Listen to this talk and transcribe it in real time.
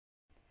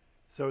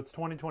So it's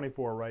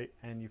 2024, right?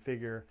 And you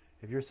figure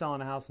if you're selling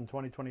a house in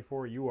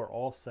 2024, you are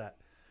all set.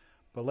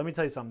 But let me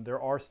tell you something,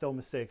 there are still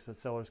mistakes that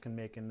sellers can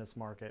make in this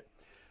market.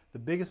 The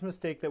biggest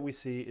mistake that we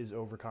see is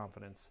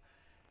overconfidence.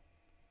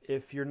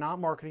 If you're not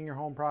marketing your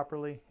home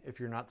properly, if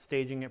you're not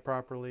staging it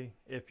properly,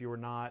 if you're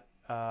not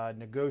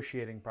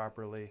negotiating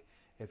properly,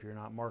 if you're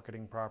not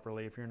marketing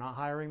properly, if you're not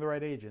hiring the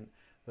right agent,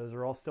 those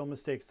are all still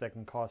mistakes that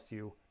can cost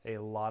you a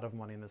lot of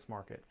money in this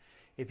market.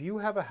 If you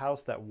have a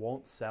house that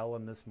won't sell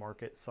in this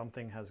market,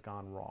 something has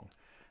gone wrong.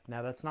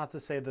 Now, that's not to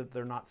say that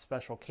they're not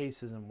special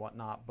cases and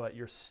whatnot, but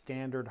your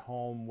standard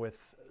home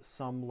with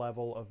some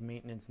level of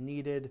maintenance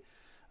needed,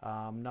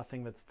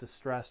 nothing that's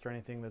distressed or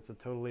anything that's a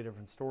totally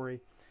different story.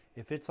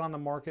 If it's on the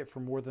market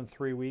for more than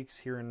 3 weeks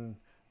here in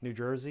New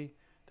Jersey,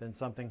 then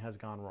something has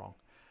gone wrong.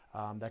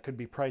 That could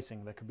be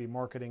pricing, that could be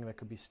marketing, that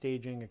could be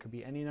staging, it could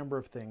be any number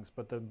of things.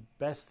 But the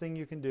best thing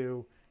you can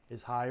do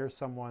is hire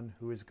someone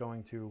who is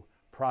going to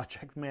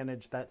project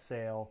manage that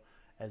sale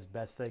as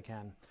best they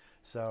can.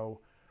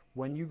 So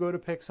when you go to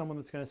pick someone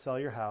that's going to sell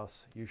your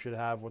house, you should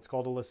have what's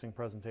called a listing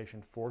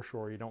presentation for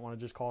sure. You don't want to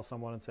just call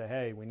someone and say,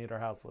 hey, we need our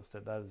house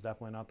listed. That is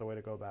definitely not the way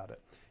to go about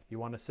it. You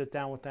want to sit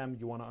down with them.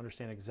 You want to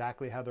understand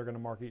exactly how they're going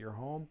to market your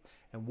home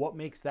and what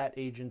makes that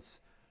agent's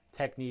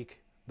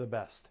technique the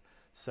best.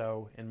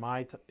 So in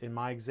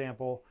my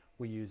example,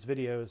 we use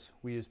videos,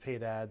 we use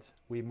paid ads,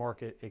 we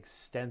market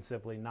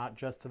extensively, not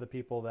just to the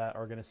people that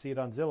are going to see it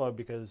on Zillow,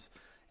 because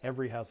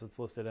every house that's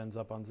listed ends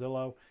up on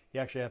Zillow. You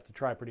actually have to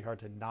try pretty hard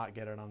to not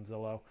get it on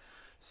Zillow.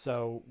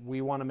 So we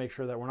want to make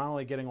sure that we're not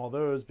only getting all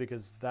those,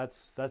 because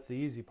that's the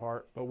easy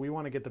part, but we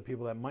want to get the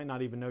people that might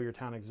not even know your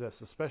town exists,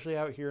 especially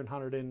out here in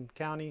Hunterdon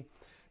County.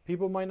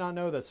 People might not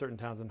know that certain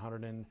towns in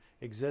Hunterdon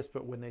exist,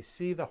 but when they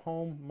see the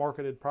home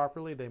marketed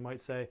properly, they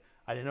might say,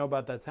 I didn't know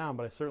about that town,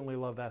 but I certainly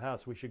love that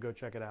house. We should go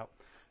check it out.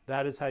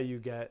 That is how you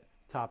get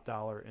top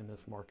dollar in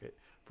this market.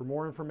 For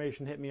more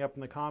information, hit me up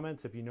in the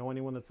comments. If you know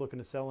anyone that's looking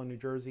to sell in New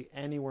Jersey,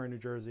 anywhere in New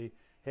Jersey,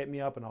 hit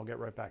me up and I'll get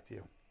right back to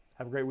you.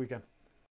 Have a great weekend.